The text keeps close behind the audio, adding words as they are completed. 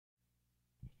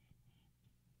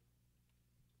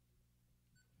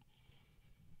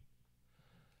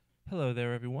Hello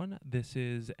there, everyone. This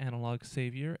is Analog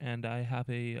Savior, and I have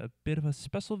a bit of a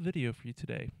special video for you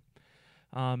today.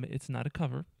 It's not a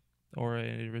cover or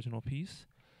an original piece.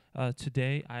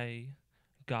 Today, I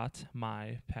got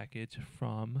my package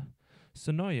from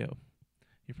SuONOIO.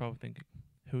 You're probably thinking,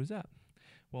 who is that?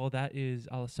 Well, that is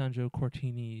Alessandro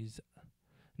Cortini's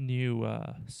new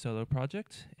solo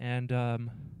project, and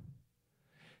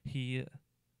he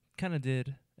kind of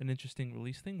did an interesting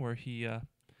release thing where he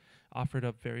offered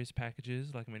up various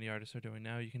packages like many artists are doing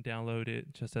now. You can download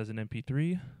it just as an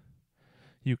MP3.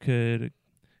 You could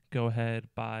go ahead,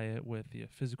 buy it with the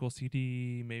physical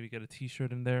CD, maybe get a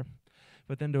t-shirt in there.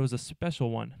 But then there was a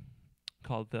special one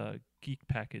called the Geek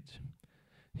Package.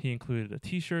 He included a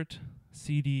t-shirt,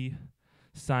 CD,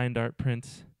 signed art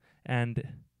prints, and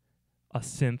a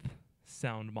synth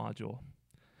sound module.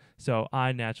 So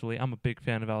I'm a big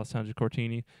fan of Alessandro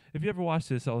Cortini. If you ever watch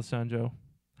this, Alessandro,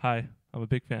 hi. I'm a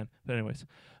big fan. But anyways,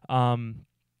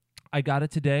 I got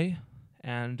it today,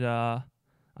 and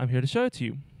I'm here to show it to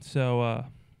you. So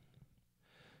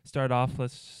start off,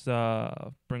 let's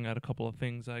bring out a couple of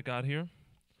things I got here.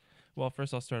 Well,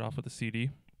 first I'll start off with the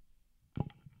CD.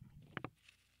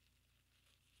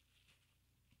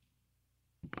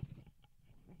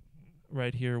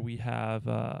 Right here we have,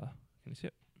 can you see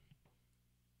it?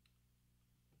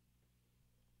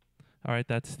 All right,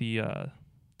 that's the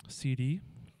CD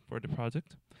for the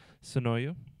project,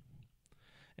 SuONOIO.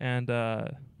 And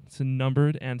it's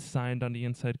numbered and signed on the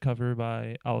inside cover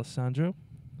by Alessandro.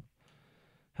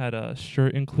 Had a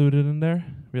shirt included in there.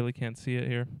 Really can't see it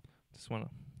here. Just want to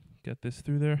get this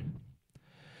through there.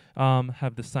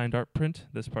 Have the signed art print.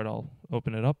 This part I'll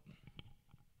open it up.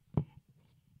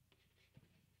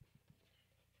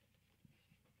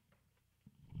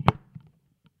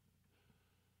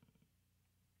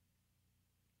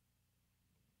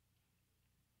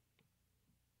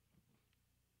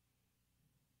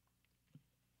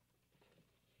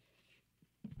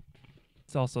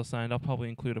 It's also signed. I'll probably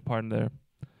include a part in there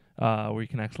where you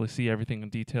can actually see everything in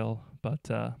detail. But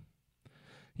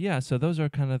yeah, so those are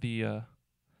kind of the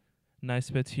nice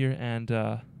bits here. And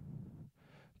the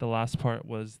last part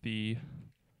was the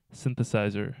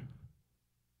synthesizer.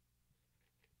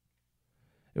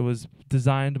 It was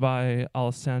designed by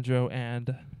Alessandro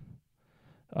and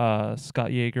Scott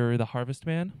Yeager, the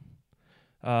Harvestman.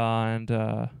 And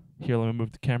here, let me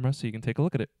move the camera so you can take a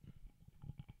look at it.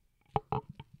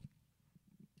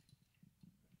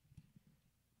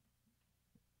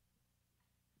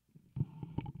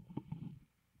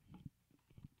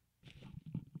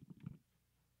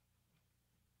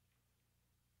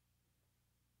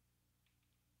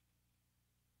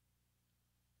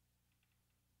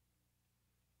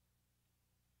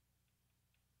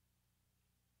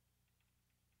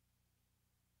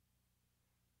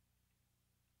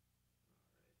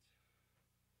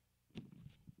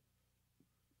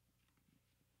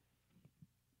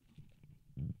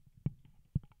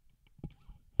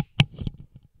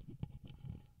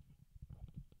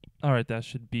 All right, that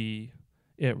should be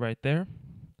it right there.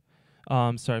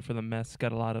 Sorry for the mess.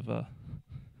 Got a lot of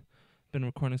been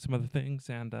recording some other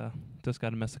things and just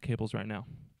got a mess of cables right now.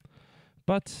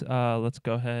 But let's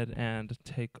go ahead and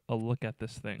take a look at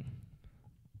this thing.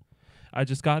 I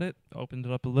just got it, opened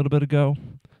it up a little bit ago,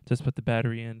 just put the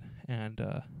battery in, and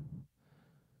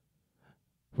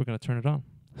we're going to turn it on.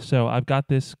 So I've got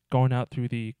this going out through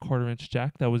the 1/4-inch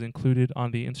jack that was included on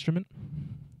the instrument.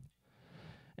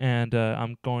 And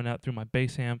I'm going out through my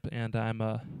bass amp, and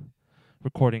I'm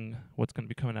recording what's going to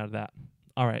be coming out of that.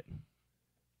 All right.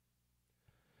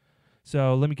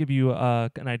 So let me give you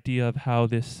an idea of how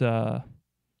this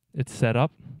it's set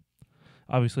up.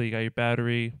 Obviously, you got your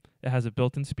battery. It has a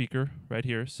built-in speaker right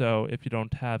here. So if you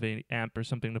don't have an amp or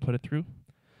something to put it through,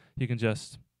 you can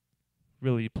just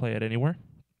really play it anywhere.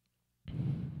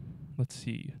 Let's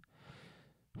see.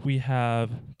 We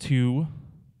have 2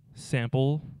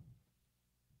 sample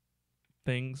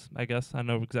things, I guess. I don't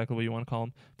know exactly what you want to call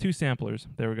them. 2 samplers.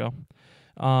 There we go.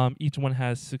 Each one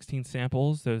has 16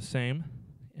 samples. They're the same.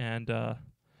 And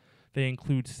they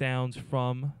include sounds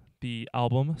from the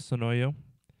album, SuONOIO.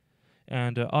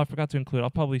 And I forgot to include, I'll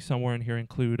probably somewhere in here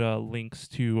include links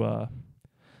to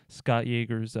Scott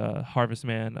Yeager's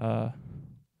Harvestman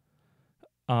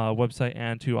website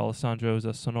and to Alessandro's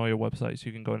SuONOIO website, so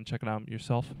you can go and check it out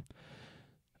yourself.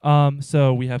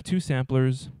 So we have 2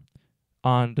 samplers.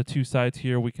 On the 2 sides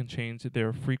here, we can change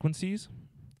their frequencies.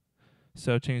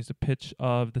 So change the pitch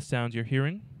of the sound you're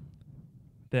hearing.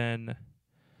 Then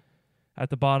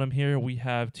at the bottom here, we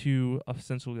have 2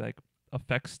 essentially like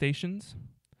effect stations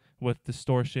with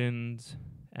distortions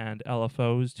and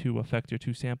LFOs to affect your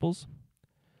 2 samples.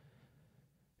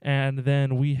 And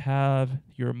then we have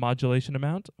your modulation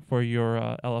amount for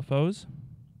your LFOs,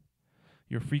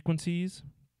 your frequencies,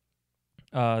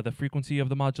 the frequency of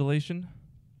the modulation,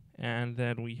 and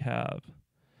then we have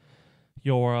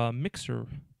your mixer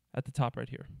at the top right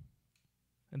here.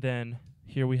 And then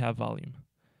here we have volume.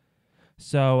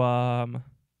 So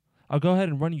I'll go ahead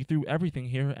and run you through everything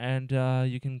here, and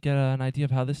you can get an idea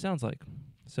of how this sounds like.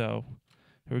 So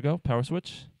here we go, power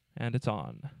switch, and it's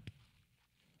on.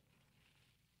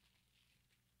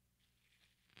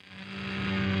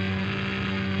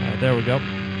 There we go.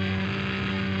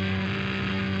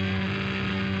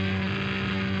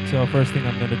 So first thing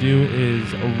I'm going to do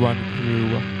is run through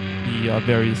the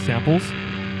various samples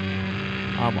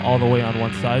all the way on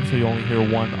one side, so you only hear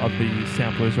one of the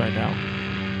samplers right now.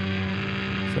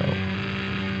 So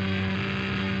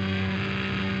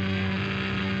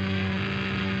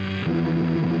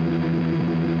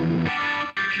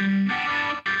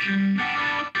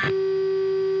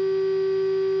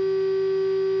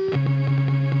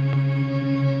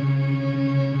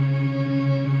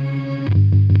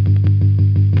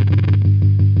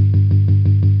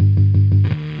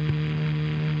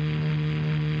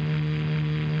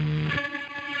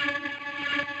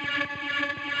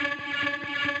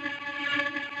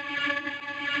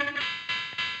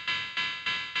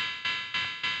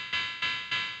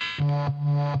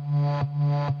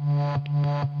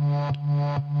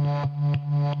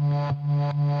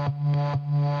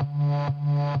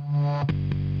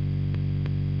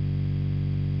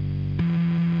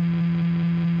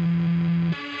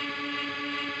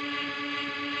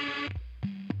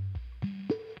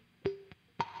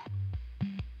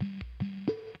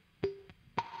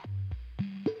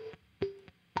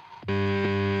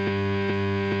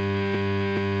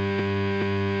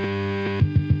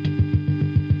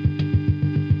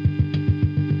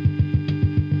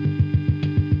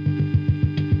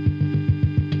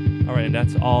and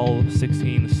that's all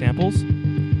 16 samples.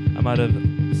 I might have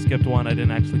skipped one, I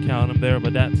didn't actually count them there,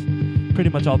 but that's pretty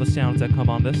much all the sounds that come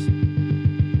on this.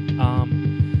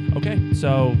 Okay,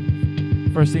 so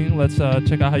first thing, let's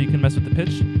check out how you can mess with the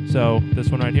pitch. So this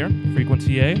one right here,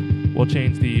 frequency A, we'll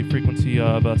change the frequency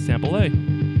of sample A.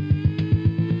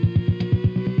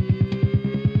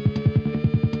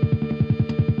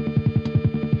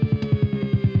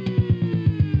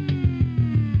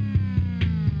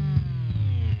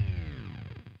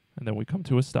 And then we come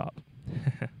to a stop.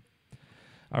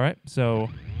 All right, so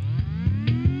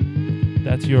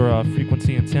that's your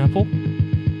frequency and sample.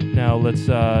 Now let's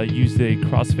use the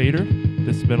crossfader,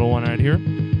 this middle one right here,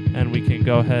 and we can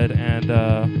go ahead and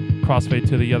crossfade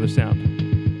to the other sound.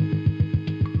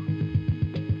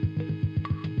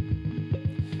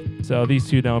 So these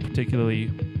two don't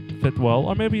particularly fit well,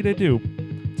 or maybe they do.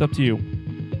 It's up to you.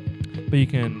 But you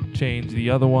can change the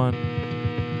other one.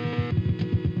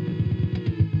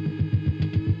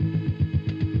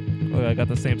 Oh, I got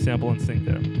the same sample in sync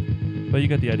there, but you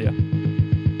get the idea.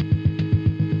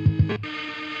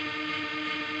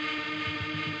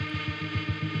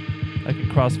 I can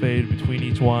crossfade between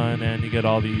each one, and you get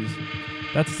all these.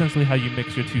 That's essentially how you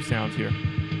mix your two sounds here.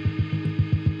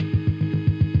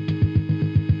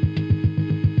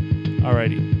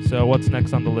 Alrighty, so what's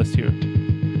next on the list here?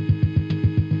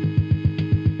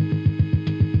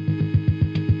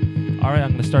 Alright,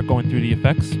 I'm going to start going through the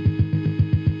effects.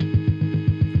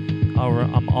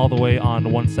 I'm all the way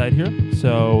on one side here,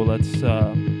 so let's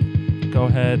go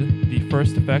ahead. The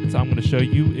first effect I'm going to show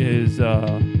you is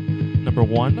number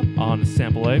 1 on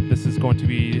sample A. This is going to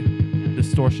be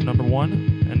distortion number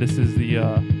 1, and this is the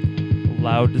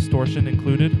loud distortion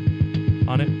included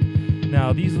on it.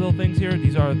 Now these little things here,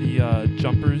 these are the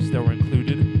jumpers that were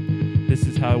included. This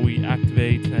is how we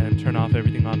activate and turn off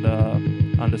everything on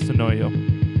the SuONOIO,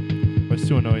 or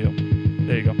SuONOIO.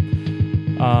 There you go.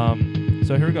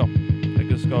 So here we go. I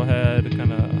just go ahead and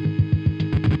kind of.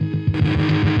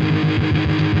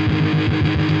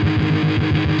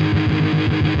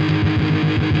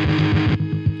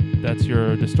 That's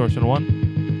your distortion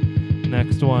 1.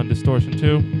 Next one, distortion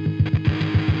 2.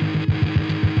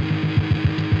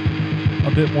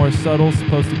 A bit more subtle,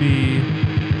 supposed to be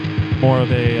more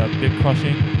of a bit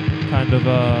crushing kind of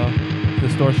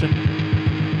distortion.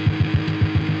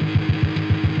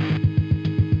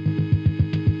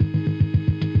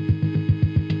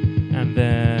 And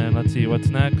then let's see what's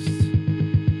next.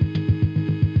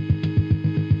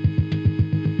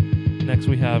 Next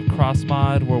we have cross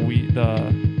mod, where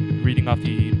reading off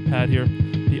the pad here,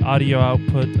 the audio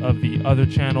output of the other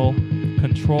channel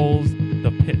controls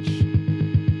the pitch.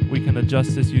 We can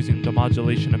adjust this using the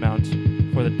modulation amount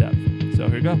for the depth. So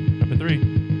here we go, number 3.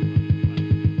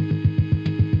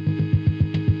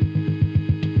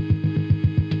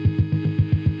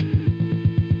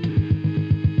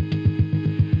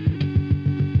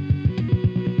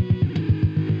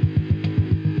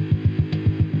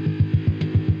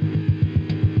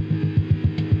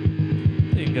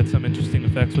 can get some interesting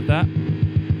effects with that.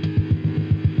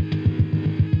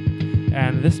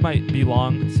 And this might be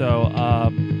long, so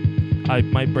I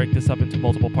might break this up into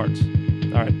multiple parts.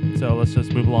 Alright, so let's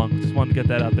just move along. Just wanted to get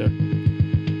that out there.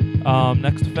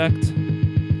 Next effect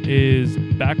is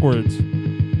backwards.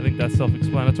 I think that's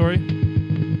self-explanatory.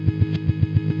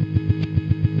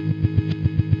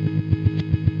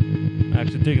 I'm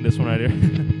actually digging this one right here.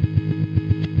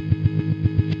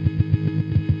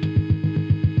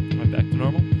 Right, back to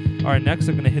normal. Alright, next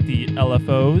I'm going to hit the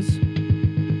LFOs.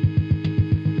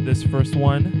 This first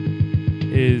one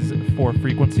is for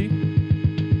frequency.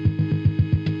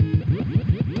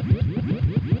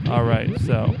 Alright,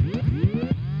 so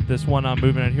this one I'm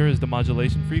moving out here is the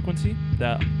modulation frequency.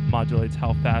 That modulates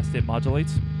how fast it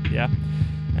modulates. Yeah.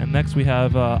 And next we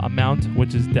have amount,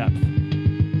 which is depth.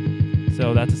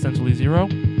 So that's essentially 0.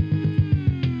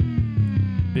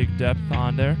 Big depth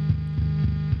on there.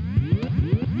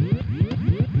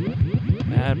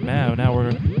 And man, now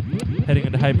we're heading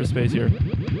into hyperspace here.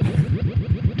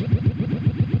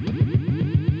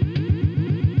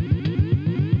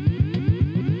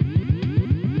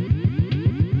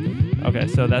 Okay,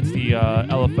 so that's the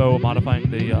LFO modifying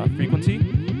the frequency.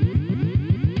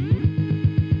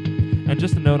 And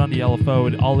just a note on the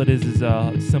LFO, all it is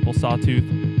a simple sawtooth.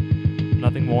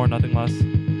 Nothing more, nothing less.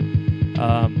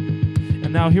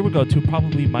 And now here we go to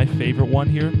probably my favorite one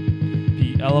here.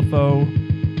 The LFO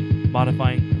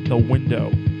modifying the window.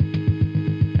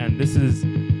 And this is,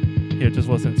 here, just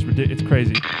listen, it's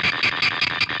crazy.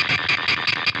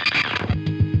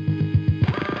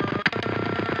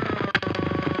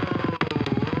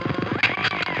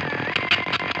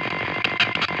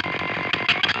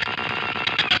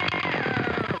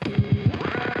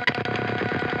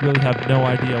 Really have no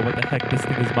idea what the heck this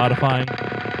thing is modifying,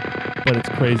 but it's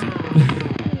crazy.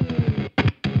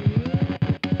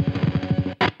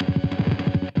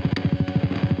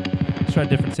 Let's try a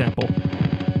different sample.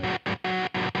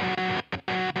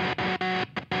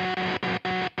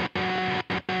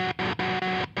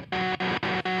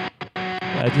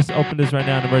 Yeah, I just opened this right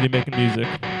now and I'm already making music.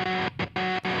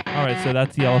 Alright, so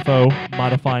that's the LFO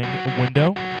modifying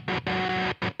window.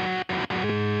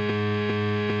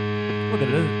 Look at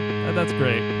it. That's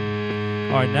great.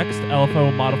 Alright, next,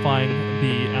 LFO modifying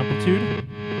the amplitude.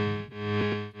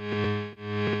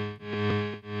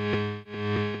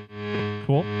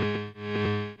 Cool.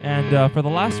 And for the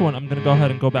last one, I'm going to go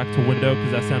ahead and go back to window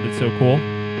because that sounded so cool.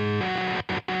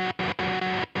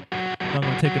 I'm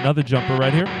going to take another jumper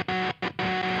right here.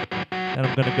 And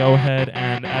I'm going to go ahead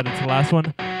and add it to the last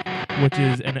one, which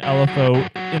is an LFO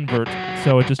invert.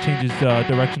 So it just changes the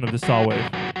direction of the saw wave.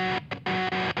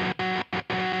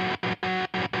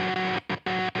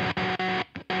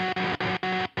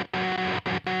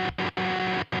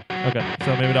 Okay,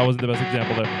 so maybe that wasn't the best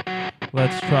example there.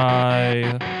 Let's try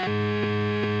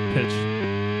pitch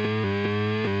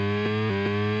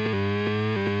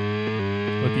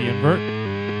with the invert.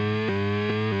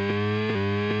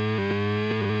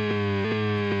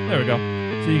 There we go.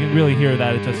 So you can really hear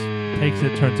that it just takes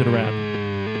it, turns it around.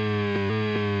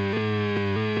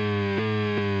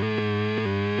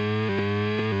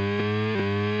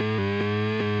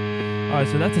 Alright,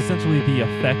 so that's essentially the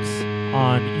effects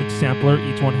on each sampler.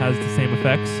 Each one has the same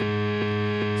effects.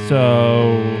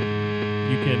 So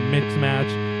you can mix match.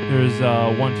 There's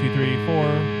 1, 2, 3,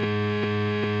 4,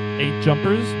 8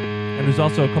 jumpers. And there's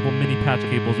also a couple mini patch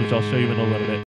cables, which I'll show you in a little bit.